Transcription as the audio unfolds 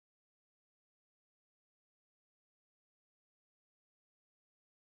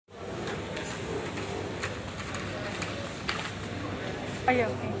Ay,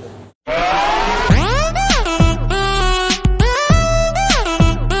 okay.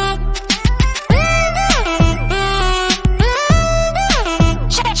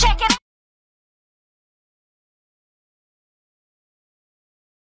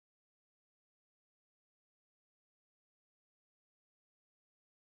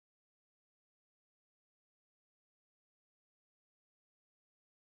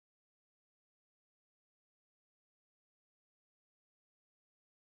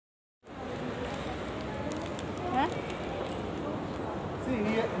 See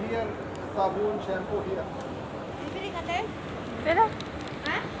here, sabun, shampoo here. Bibili ka, Ter? Pero?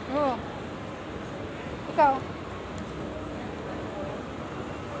 Ha? Oo. Ikaw?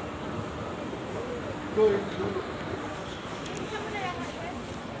 Go in, lulu. Isa mo na lang, Ter?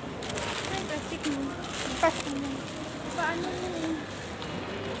 Ay, plastic mo. Plastic mo. Paano yun?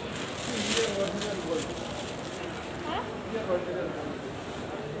 Here, original gold. Ha? Here, original gold.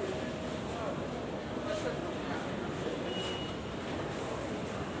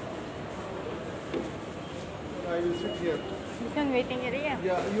 I will sit here. This one waiting area.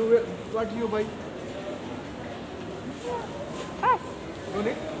 Yeah, you will, what do you buy? Pass. Don't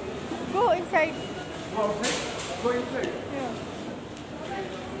it? Go inside. Go outside? Go inside. Yeah.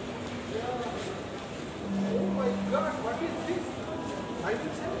 Oh my God, what is this? I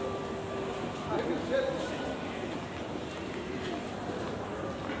will sell. I will sell.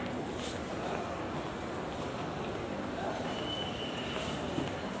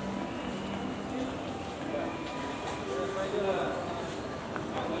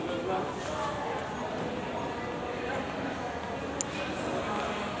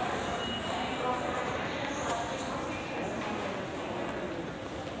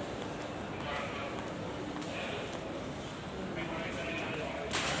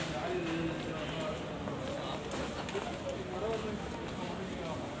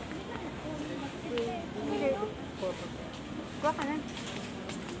 Okay. Kuha ka na.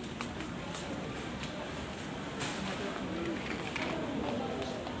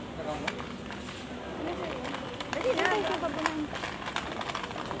 Dali na. Ito ka ba lang?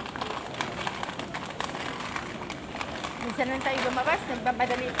 Minsan lang tayo lumabas.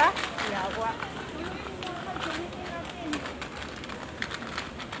 Nagbamadali pa. Yawa.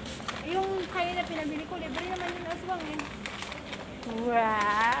 Yung kaya na pinabili ko, libre naman yung aswang eh.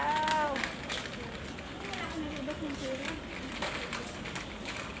 Wow! Nalibas ng pera.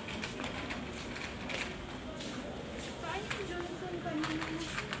 Paano si Johnson kanina?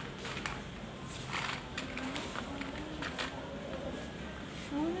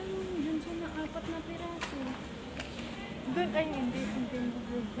 Wala yung Johnson na 4 na piraso. Doon ay hindi.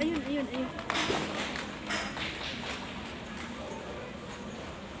 Ayun, ayun, ayun.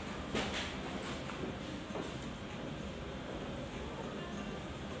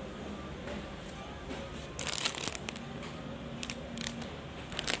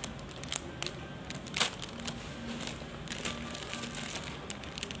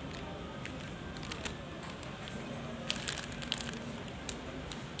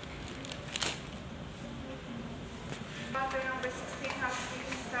 Counter number 16 has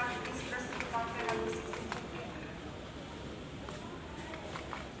been staff. Please proceed to counter number 16.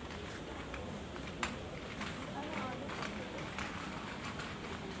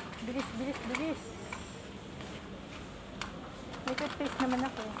 Bilis, bilis, bilis. May toothpaste naman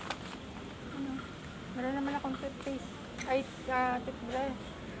ako. Ano? Wala naman akong toothpaste. Ay, toothbrush.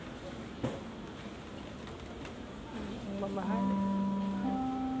 Ang mamahal.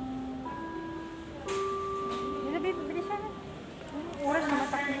 Bilis siya na. Oras na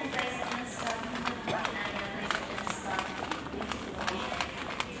matak mo.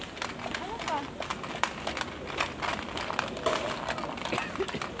 Ano pa?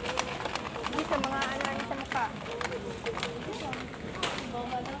 Hindi sa mga ano sa mukha.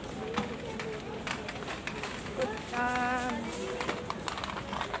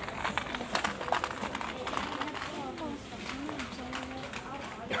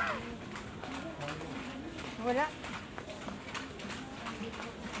 Wala.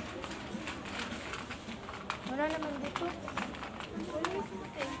 Wala naman dito.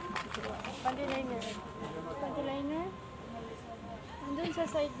 Panty liner. Panty liner? Andun sa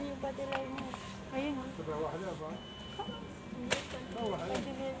side niyo panty liner. Ayun. Sa واحدة ba?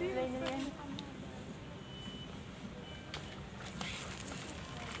 Panty liner yan.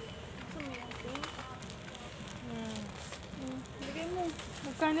 Bigay mo.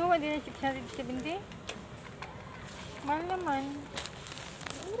 Magkano? Hindi na 670? Mahal naman.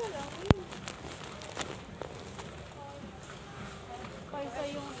 Mura lang.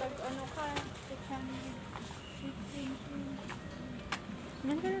 Kaysa yung tag ano ka, 615.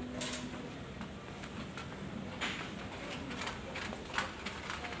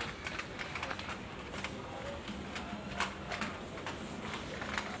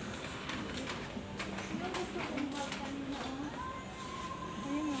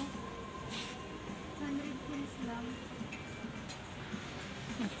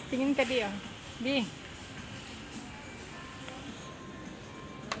 Tingin ka, Bi, ah. Bi.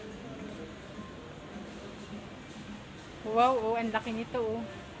 Wow, oh, ang laki nito, oh.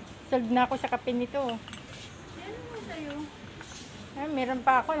 Sold na ako sa kape nito, oh. Yan mo sa'yo. Ah, meron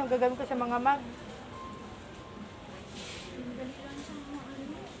pa ako. Ang gagawin ko sa mga mug. Dali lang sa mga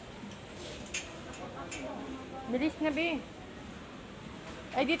ano. Bilis na, Bi.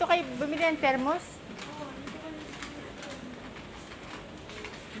 Ay, dito kayo bumili ng thermos?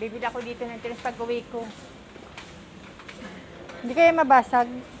 Bibili ako dito ng thermos pag uwi ko. Hindi kaya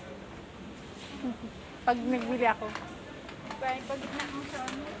mabasag. Pag nagbili ako. Pag na mo sa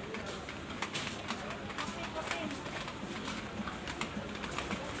ano.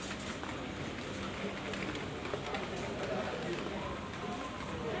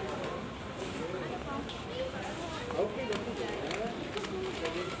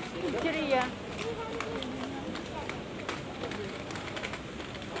 Chiria.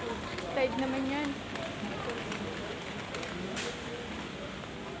 Tide naman yan.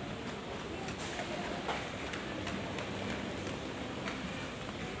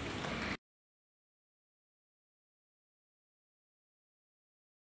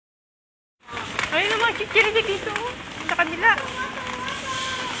 Ayun naman, chichirya dito. Sa kabila.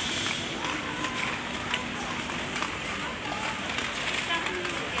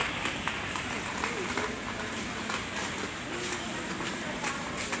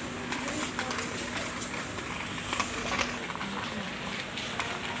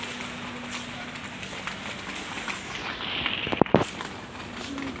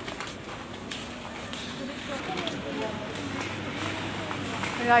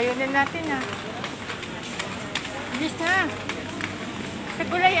 Layo na natin, ha. Bilis na. Sa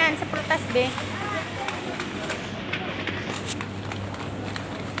gulayan, sa prutas, be.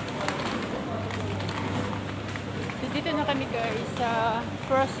 So, dito na kami, guys, sa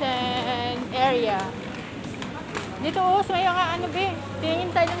frozen area. Dito, oh, sa may mga ano, be.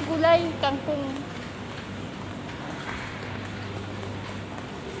 Tingin tayo ng gulay, kangkong.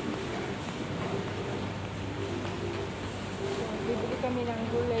 Bibili kami ng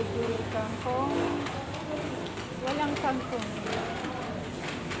gulay, kangkong. Walang kangkong.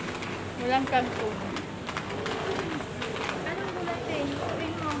 Walang kangkong. Anong gulay din?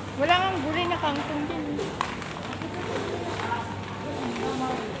 Tingin mo. Wala nga gulay na kangkong din.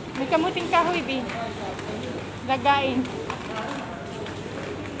 May kamuting kahoy, Bi. Lagain.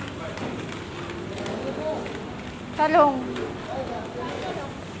 Talong.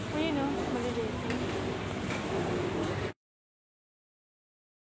 Ayun, oh. Maliliit.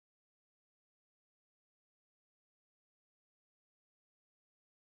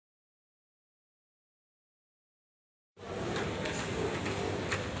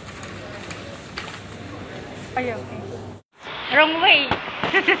 Ay, okay. Wrong way.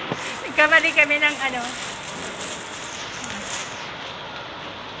 Nagkamali kami ng ano.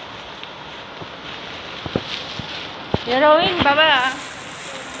 Heroin, baba.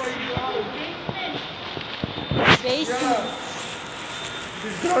 Basement.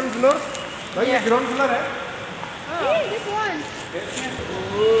 This ground floor? Why Yeah. ground floor, eh? Hey, this one.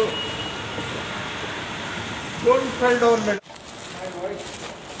 Don't fall down, madam.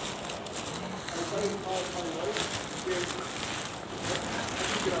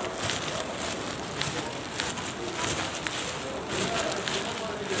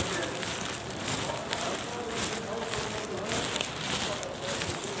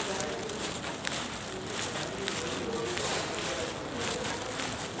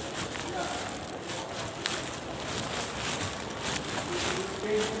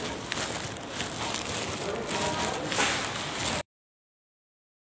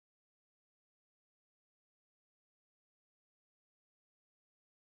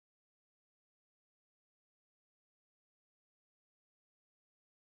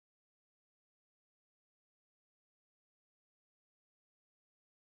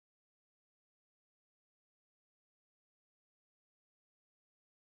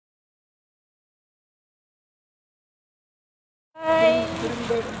 Hi.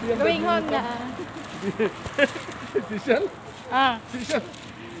 Going home na. Vishal? Ah. Vishal?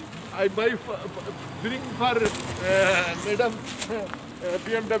 I buy bring for madam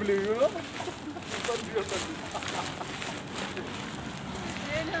BMW, you know? For BMW.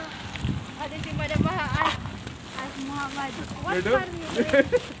 Ayun o. Adi si Madam Bahaan. As Muhammad. What Madam? are you?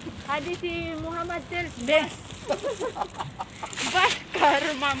 Adi si Muhammad tells best. Bas car,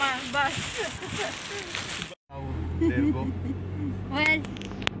 mama. Bas. Now, there you go. Well,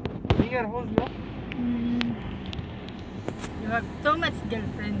 Here, hold you. You have too much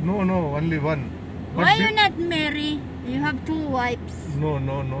girlfriend. No, only one. But why you not marry? You have 2 wives. No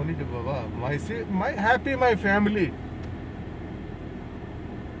need, Baba. My happy, my family.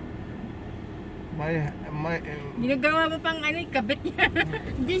 My. Ginagawa mo pang ano, kabit niya.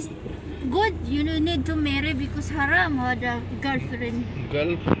 This good. You need to marry because haram had a girlfriend.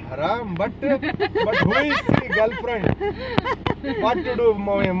 Haram, but who is the girlfriend? What to do,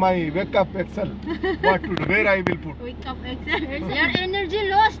 my wake up Excel? What to do? Where I will put? Wake up, your energy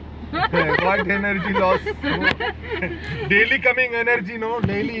lost. What energy loss? Daily coming energy, no?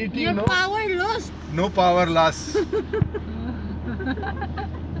 Daily eating, Your no? power lost. No power loss.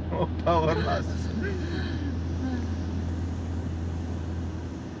 No power loss.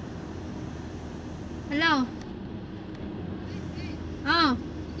 Hello. Oh.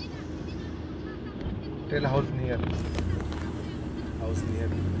 Tell house near. House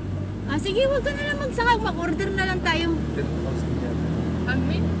near. Sige, wag ka na lang magsakag. Mag-order na lang tayo. Tell house near.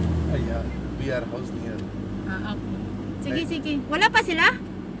 Amin? Yeah, we are house near. Sige, sige. Wala pa sila?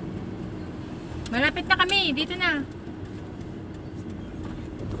 Malapit na kami. Dito na.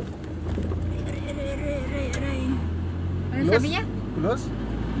 Ano sabi niya? Close?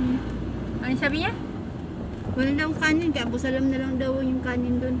 Ano sabi niya? Wala daw kanin. Kaya busalam na lang daw yung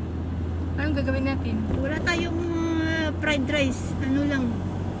kanin doon. Anong gagawin natin? Wala tayong fried rice. Ano lang.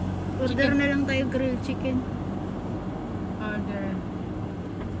 Order Chicken. na lang tayo grilled chicken. Order.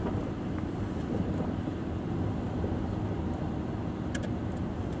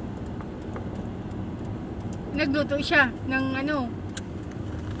 Nagluto siya ng ano?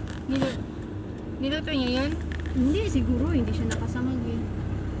 Niluto niya yun? Hindi, siguro. Hindi siya nakasamag eh.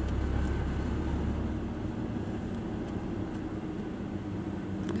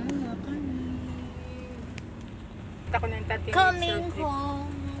 Ako ng 30 Coming minutes. home.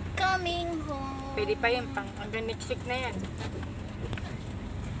 Coming home. Pwede pa yun. Hanggang next week na yan.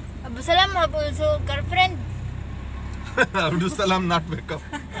 Abu Salam, also girlfriend. Abdul Salam not wake up.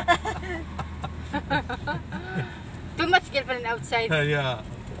 Too much girlfriend outside. Yeah.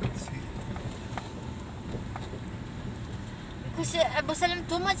 Kasi Abu Salam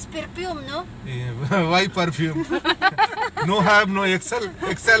too much perfume, no? Yeah. Why perfume? No have, no Excel.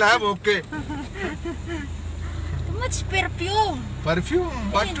 Excel have, okay. Too much perfume. Perfume,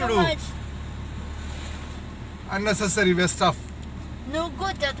 what Eh, to too do? much. Unnecessary waste stuff. No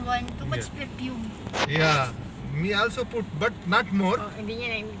good that one. Too much perfume. Yeah. Me also put, but not more. Oh, hindi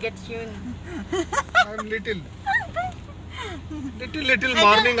niya na-gets yun. I'm little. Little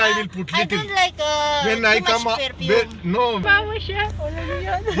morning I will put I little. don't like When too I much come up, perfume. no. Bawa siya. Wala niya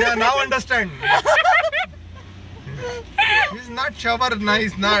yan. Yeah, now understand. He's not shower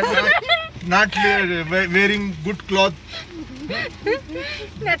nice, not wearing good cloth.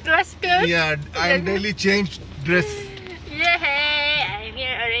 Not was close. Yeah, I'm daily changed dress. Yeah, I'm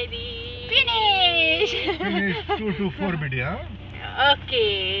here already. Finish! Finish 2 to 4 video.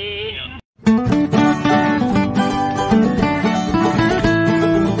 Okay.